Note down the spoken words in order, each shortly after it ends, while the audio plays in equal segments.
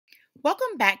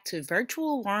Welcome back to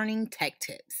Virtual Learning Tech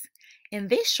Tips. In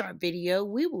this short video,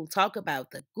 we will talk about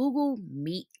the Google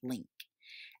Meet link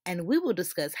and we will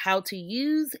discuss how to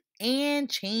use and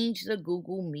change the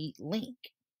Google Meet link.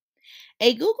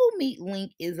 A Google Meet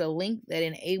link is a link that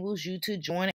enables you to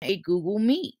join a Google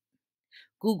Meet.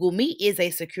 Google Meet is a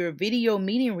secure video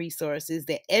meeting resources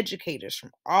that educators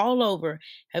from all over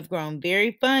have grown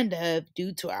very fond of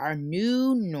due to our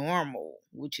new normal,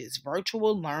 which is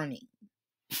virtual learning.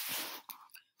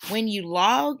 When you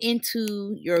log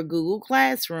into your Google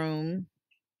Classroom,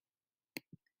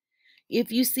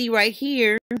 if you see right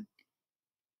here,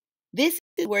 this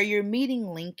is where your meeting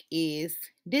link is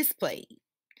displayed.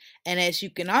 And as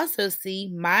you can also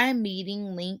see, my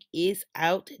meeting link is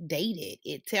outdated.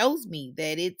 It tells me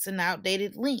that it's an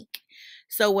outdated link.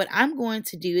 So what I'm going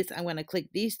to do is I'm going to click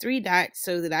these three dots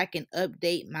so that I can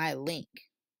update my link.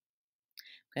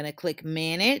 I'm going to click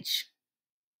Manage.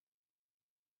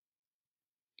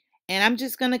 And I'm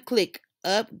just going to click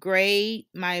upgrade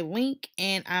my link,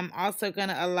 and I'm also going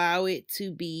to allow it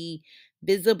to be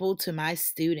visible to my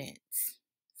students.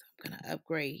 So I'm going to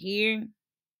upgrade here.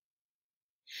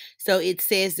 So it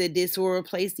says that this will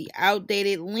replace the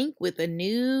outdated link with a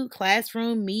new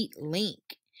Classroom Meet link.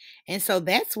 And so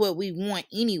that's what we want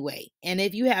anyway. And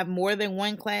if you have more than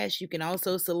one class, you can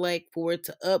also select for it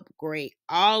to upgrade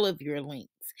all of your links.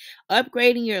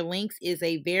 Upgrading your links is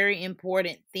a very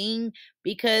important thing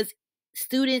because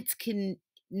students can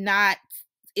not,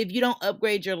 if you don't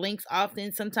upgrade your links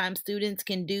often, sometimes students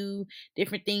can do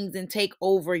different things and take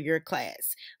over your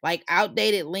class. Like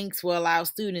outdated links will allow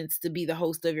students to be the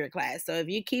host of your class. So if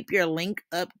you keep your link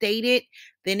updated,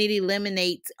 then it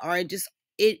eliminates or just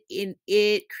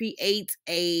it creates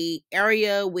a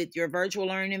area with your virtual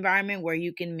learning environment where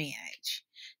you can manage.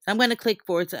 So I'm going to click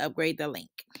forward to upgrade the link.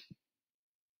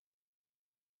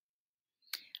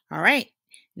 All right.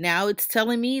 Now it's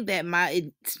telling me that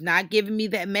it's not giving me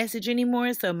that message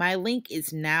anymore. So my link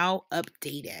is now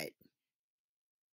updated.